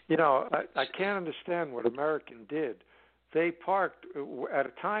 You know, I can't understand what American did. They parked at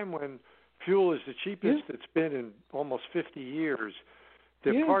a time when fuel is the cheapest it's been in almost 50 years.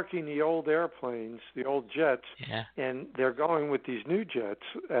 They're parking the old airplanes, the old jets, and they're going with these new jets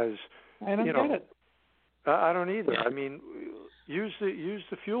as, I don't get it. I don't either. I mean, use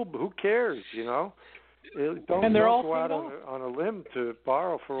the fuel. Who cares, you know? Don't go out on a limb to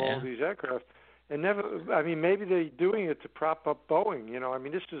borrow for all these aircraft. And never. I mean, maybe they're doing it to prop up Boeing. You know, I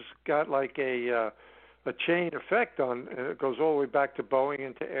mean, this has got like a chain effect on, and it goes all the way back to Boeing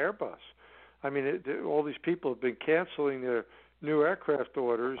and to Airbus. I mean, all these people have been canceling their new aircraft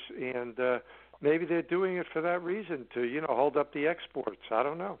orders, and maybe they're doing it for that reason to, you know, hold up the exports. I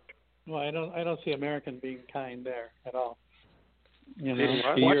don't know. Well, I don't see American being kind there at all. You know,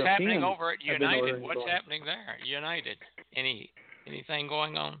 what's happening over at United? What's happening there? United. Anything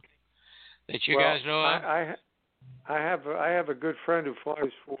going on that you guys know of? I have a good friend who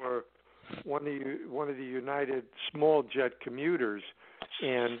flies for one of the United small jet commuters,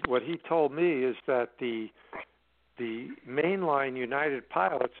 and what he told me is that the mainline United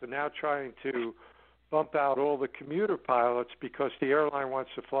pilots are now trying to bump out all the commuter pilots because the airline wants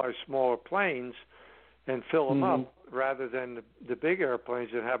to fly smaller planes and fill them up rather than the big airplanes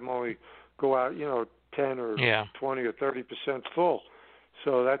and have them only go out, you know, 10 or 20 or 30% full.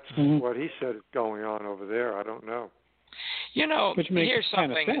 So that's what he said is going on over there. I don't know. You know, which makes here's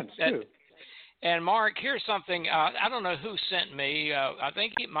kind something of sense too. And Mark, here's something. I don't know who sent me. I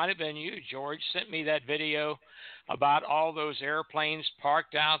think it might have been you, George, sent me that video about all those airplanes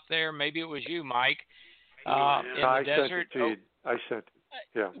parked out there. Maybe it was you, Mike, in the desert. I sent it.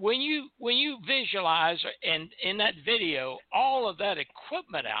 Yeah. When you visualize and in that video all of that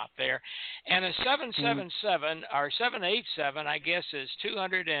equipment out there, and a 777 or 787, I guess, is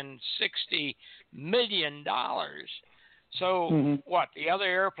 $260 million. So what? The other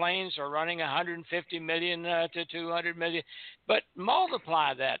airplanes are running 150 million to 200 million, but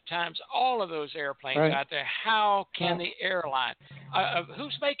multiply that times all of those airplanes out there. How can the airline?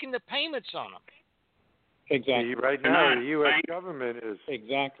 Who's making the payments on them? Exactly. Right now, the U.S. government is.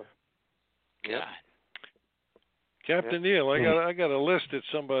 Exactly. God. Captain Neil, I got a list that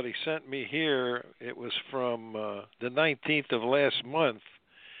somebody sent me here. It was from the 19th of last month,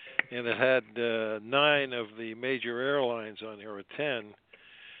 and it had 9 of the major airlines on here, or 10,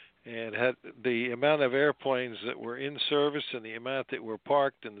 and had the amount of airplanes that were in service and the amount that were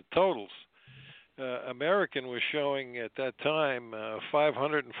parked and the totals. American was showing at that time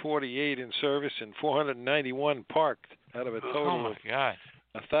 548 in service and 491 parked out of a total of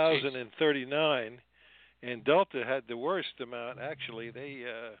 1,039. And Delta had the worst amount. Actually,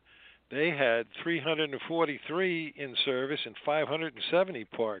 they had 343 in service and 570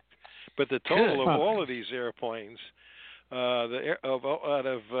 parked. But the total of all of these airplanes, out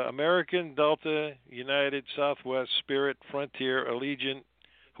of American, Delta, United, Southwest, Spirit, Frontier, Allegiant,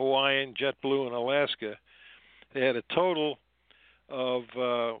 Hawaiian, JetBlue, and Alaska, they had a total of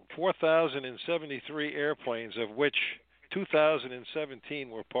 4,073 airplanes, of which 2,017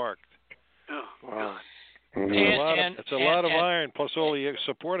 were parked. Oh, wow. It's a lot of iron plus all the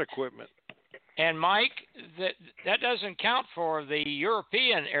support equipment. And Mike, that doesn't count for the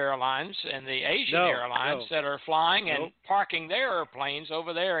European airlines and the Asian airlines that are flying and parking their airplanes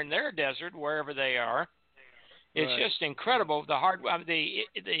over there in their desert, wherever they are. It's just incredible the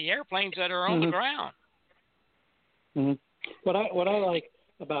airplanes that are on the ground. What I like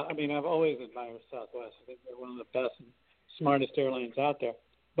about, I mean, I've always admired Southwest. I think they're one of the best and smartest airlines out there.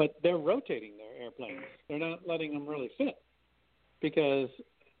 But they're rotating their airplanes. They're not letting them really fit because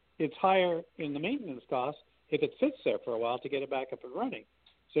it's higher in the maintenance cost if it sits there for a while to get it back up and running.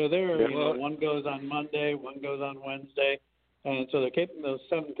 So one goes on Monday, one goes on Wednesday, and so they're keeping those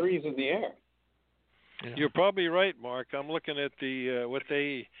 737s in the air. Yeah. You're probably right, Mark. I'm looking at the what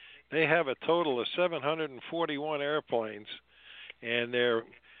they have a total of 741 airplanes, and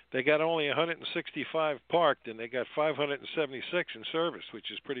they got only 165 parked, and they got 576 in service,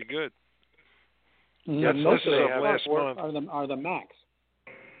 which is pretty good. Yeah, This most is of of last month. Are the max.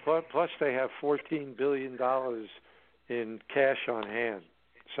 Plus, they have $14 billion in cash on hand,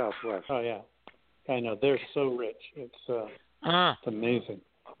 Southwest. Oh, yeah. I know. They're so rich. It's amazing.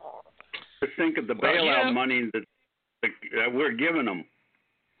 Just think of the bailout money that we're giving them.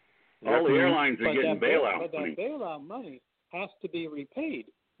 All the airlines are getting bailout money. But that bailout money has to be repaid.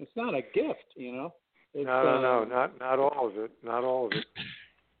 It's not a gift, you know. It's, No, not all of it. Not all of it.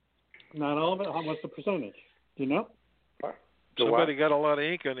 Not all of it? What's the percentage? Do you know? Somebody got a lot of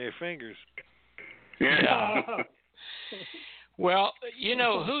ink on their fingers. Yeah. Well, you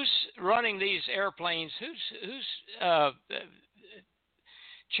know, who's running these airplanes? Who's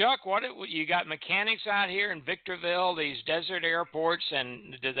Chuck, what you got mechanics out here in Victorville, these desert airports,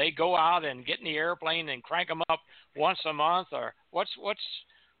 and do they go out and get in the airplane and crank them up once a month, or what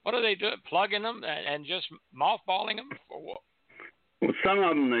do they do? Plugging them and just mothballing them? Or what? Well, some of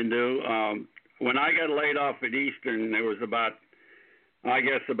them they do. When I got laid off at Eastern, there was about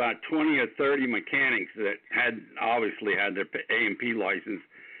 20 or 30 mechanics that obviously had their A&P license.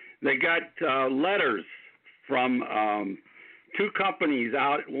 They got letters from two companies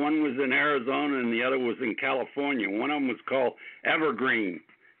out. One was in Arizona and the other was in California. One of them was called Evergreen.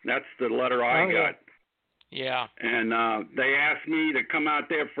 That's the letter I got. Yeah. And they asked me to come out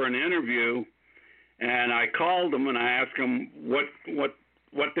there for an interview, and I called them and I asked them what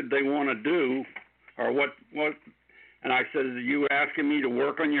did they want to do, or what. And I said, "Are you asking me to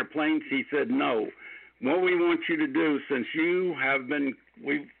work on your planes?" He said, "No. What we want you to do, since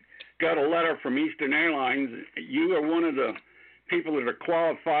we've got a letter from Eastern Airlines, you are one of the people that are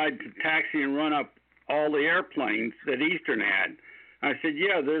qualified to taxi and run up all the airplanes that Eastern had." I said,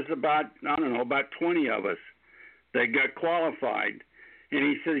 "Yeah, there's about 20 of us that got qualified." And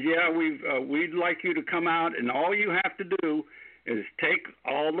he says, "Yeah, we'd like you to come out, and all you have to do is take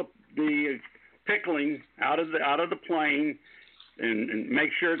all the pickling out of the plane and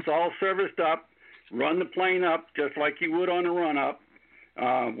make sure it's all serviced up, run the plane up just like you would on a run up.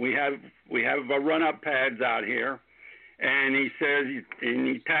 We have run up pads out here." And he says, and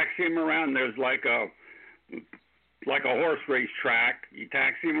you taxi him around. There's like a horse race track. You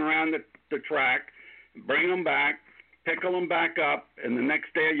taxi him around the track, bring them back, pickle them back up, and the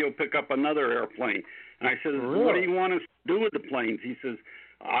next day you'll pick up another airplane. And I said, Really? "What do you want us to do with the planes?" He says,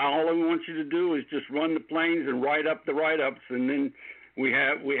 "All I want you to do is just run the planes and write up the write-ups, and then we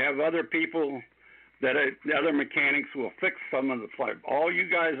have other people the other mechanics will fix some of the flight. All you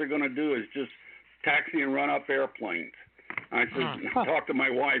guys are going to do is just taxi and run up airplanes." I said, talked to my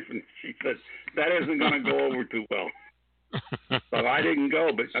wife, and she said, that isn't going to go over too well. So I didn't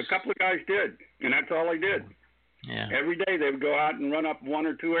go, but a couple of guys did, and that's all I did. Yeah. Every day they would go out and run up one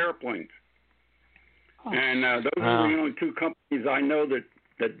or two airplanes. And those are the only two companies I know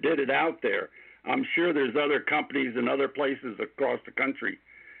that did it out there. I'm sure there's other companies in other places across the country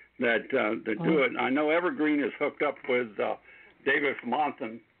that do it. I know Evergreen is hooked up with Davis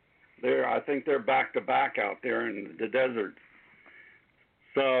Monthan. I think they're back to back out there in the desert.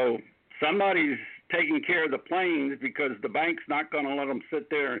 So somebody's taking care of the planes because the bank's not going to let them sit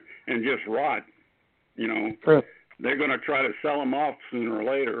there and just rot. You know, they're going to try to sell them off sooner or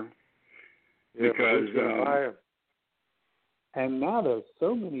later. Yeah, because and now there's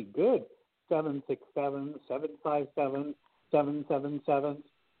so many good 767, 757, 777.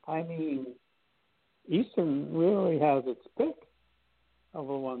 I mean, Eastern really has its pick of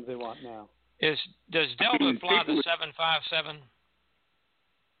the ones they want now. Does Delta fly the 757?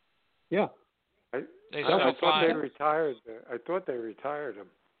 Yeah. I thought they retired. I thought they retired them.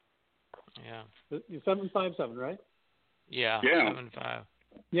 Yeah. The 757, right? Yeah. 75.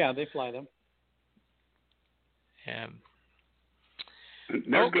 Yeah, they fly them. Yeah.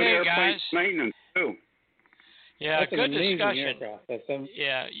 They're okay, good airplane guys. Maintenance too. Yeah, That's good an amazing discussion. Aircraft. That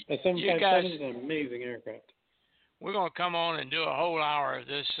you 757 guys, is an amazing aircraft. We're going to come on and do a whole hour of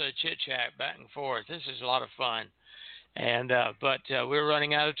this chit-chat back and forth. This is a lot of fun. And but we're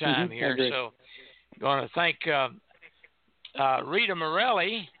running out of time here, so I'm going to thank Rita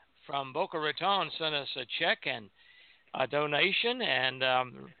Morelli from Boca Raton sent us a check and a donation. And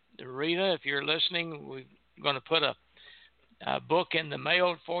Rita, if you're listening, we're going to put a book in the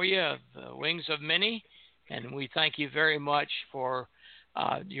mail for you of Wings of Minnie, and we thank you very much for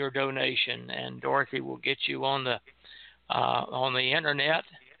your donation. And Dorothy will get you on the internet.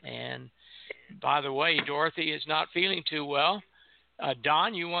 And by the way, Dorothy is not feeling too well.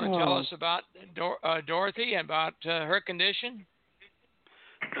 Don, you want to tell us about Dorothy, about her condition?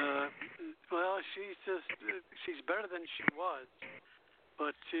 Well, she's better than she was,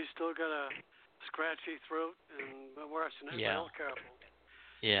 but she's still got a scratchy throat, and we're real careful.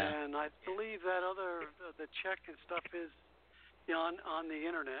 Yeah. And I believe that the check and stuff is on the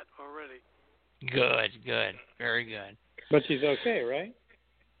internet already. Good, very good. But she's okay, right?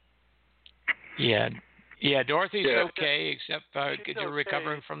 Yeah, Dorothy's okay, except you're okay.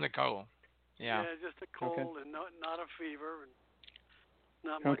 recovering from the cold. Yeah. Yeah, just a cold and not a fever and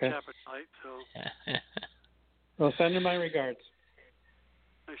not much appetite. So. Well, send her my regards.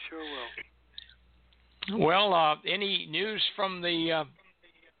 I sure will. Well, any news from the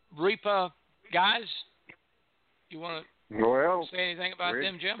REPA guys? You want to say anything about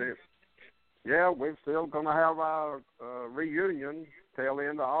them, Jim? We're still going to have our reunion till the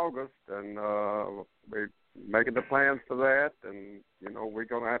end of August, and we're making the plans for that. And, we're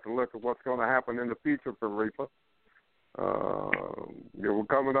going to have to look at what's going to happen in the future for REPA. We're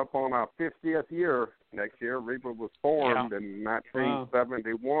coming up on our 50th year next year. REPA was formed in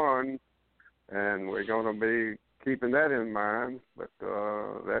 1971, and we're going to be keeping that in mind. But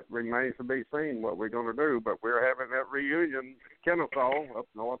that remains to be seen what we're going to do. But we're having that reunion at Kennesaw up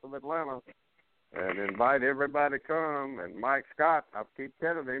north of Atlanta, and invite everybody to come. And Mike Scott, I keep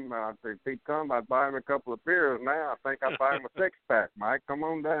telling him, if he'd come, I'd buy him a couple of beers. Now I think I'd buy him a six-pack. Mike, come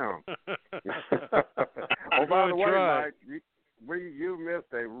on down. Oh, by the way, Mike, you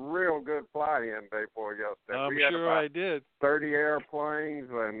missed a real good fly-in day for yesterday. I'm we had sure I did. 30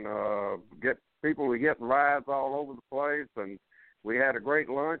 airplanes and people were getting rides all over the place, and we had a great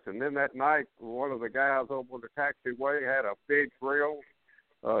lunch. And then that night, one of the guys over the taxiway had a big grill,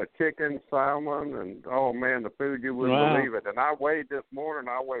 chicken, salmon, and oh man, the food you wouldn't believe it. And I weighed this morning.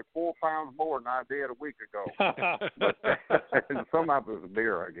 I weighed 4 pounds more than I did a week ago. But some of it was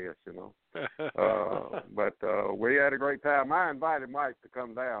beer, I guess, But we had a great time. I invited Mike to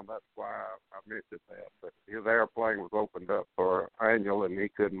come down. That's why I mentioned that. But his airplane was opened up for annual, and he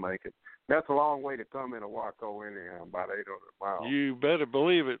couldn't make it. That's a long way to come in Waco anyhow, about 800 miles. You better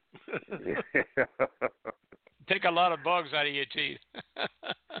believe it. Take a lot of bugs out of your teeth.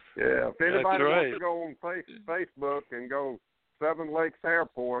 If anybody wants to go on Facebook and go Seven Lakes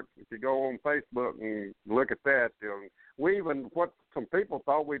Airport, if you go on Facebook and look at that, some people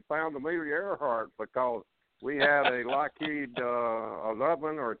thought we'd found Amelia Earhart because we had a Lockheed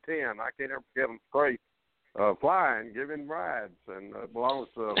 11 or 10, I can't ever get them straight, flying, giving rides, and it belongs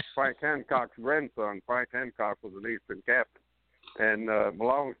to Frank Hancock's grandson. Frank Hancock was an Eastern captain, and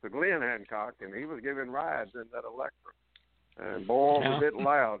belongs to Glenn Hancock, and he was giving rides in that Electra. And boy, it was a bit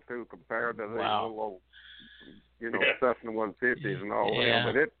loud, too, compared to the little old, Cessna 150s and all that.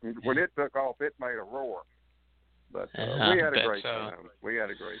 But when it took off, it made a roar. But we had a great time. We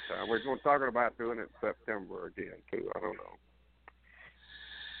had a great time. We're talking about doing it in September again, too. I don't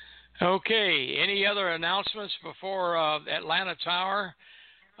know. Okay. Any other announcements before Atlanta Tower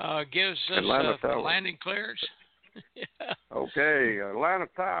gives us the landing clearance? Okay, Atlanta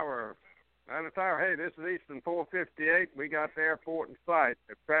Tower. Hey, this is Eastern 458. We got the airport in sight.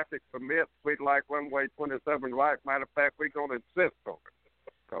 If traffic permits, we'd like runway 27 right. Matter of fact, we're going to insist on it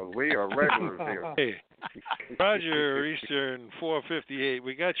because we are regulars here. Hey, Roger, Eastern 458.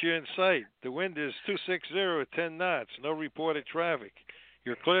 We got you in sight. The wind is 260 at 10 knots. No reported traffic.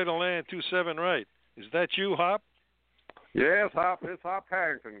 You're clear to land 27 right. Is that you, Hop? Yes, Hop. It's Hop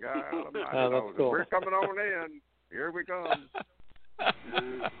Harrington, guy. That's cool. We're coming on in. Here we come.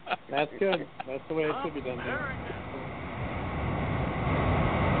 That's good. That's the way it should be done.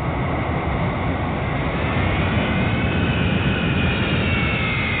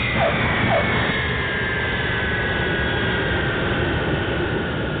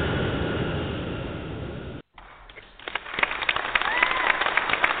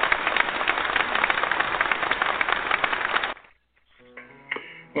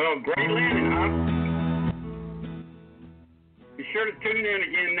 Well, great landing, Hop. Be sure to tune in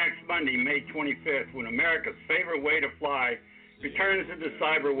again next Monday, May 25th, when America's favorite way to fly returns to the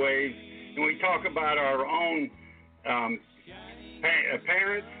cyberwaves, and we talk about our own parents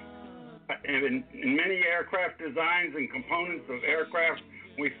and many aircraft designs and components of aircraft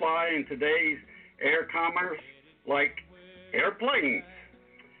we fly in today's air commerce, like airplanes.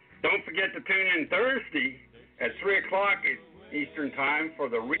 Don't forget to tune in Thursday at 3 o'clock Eastern Time for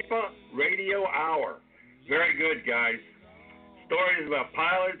the REPA Radio Hour. Very good, guys. Stories about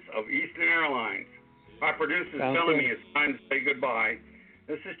pilots of Eastern Airlines. My producer's telling me it's time to say goodbye.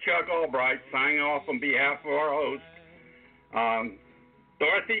 This is Chuck Albright signing off on behalf of our host.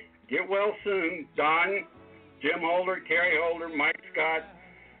 Dorothy, get well soon. Don, Jim Holder, Kerry Holder, Mike Scott,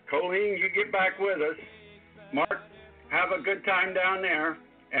 Colleen, you get back with us. Mark, have a good time down there.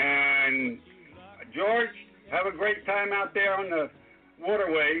 And George, have a great time out there on the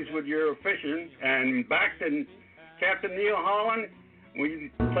waterways with your fishing. And back to Captain Neil Holland,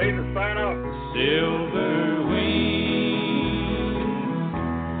 we play the sign off. Silver wings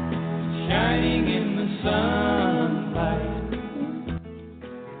shining in the sunlight.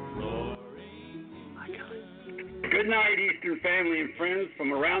 Good night, Eastern family and friends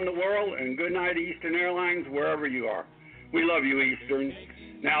from around the world, and good night, Eastern Airlines, wherever you are. We love you, Eastern.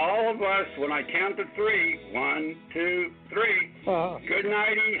 Now, all of us, when I count to 3, 1, 2, 3. Good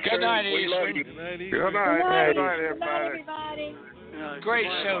night, Eastern. Good night, We love Eastern. you. Good night, Good night. Good night, everybody. Great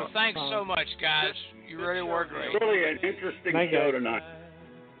show. Thanks so much, guys. You really were great. Really an interesting show tonight.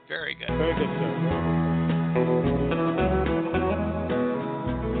 Very good. Very good show.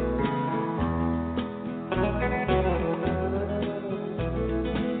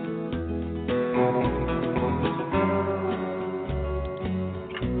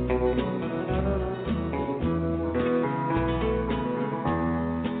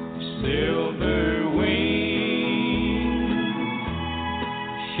 Silver wings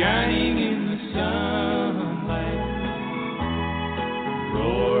shining in the sunlight.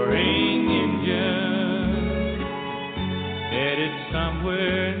 Roaring engine headed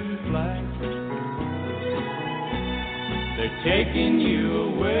somewhere in flight. They're taking you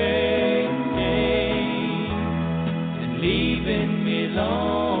away and leaving me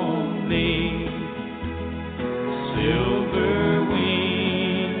lonely. Silver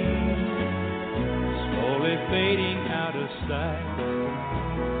fading out of sight,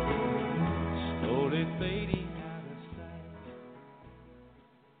 slowly fading out of sight.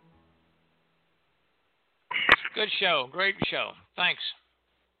 Good show. Great show. Thanks.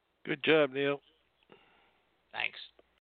 Good job, Neil. Thanks.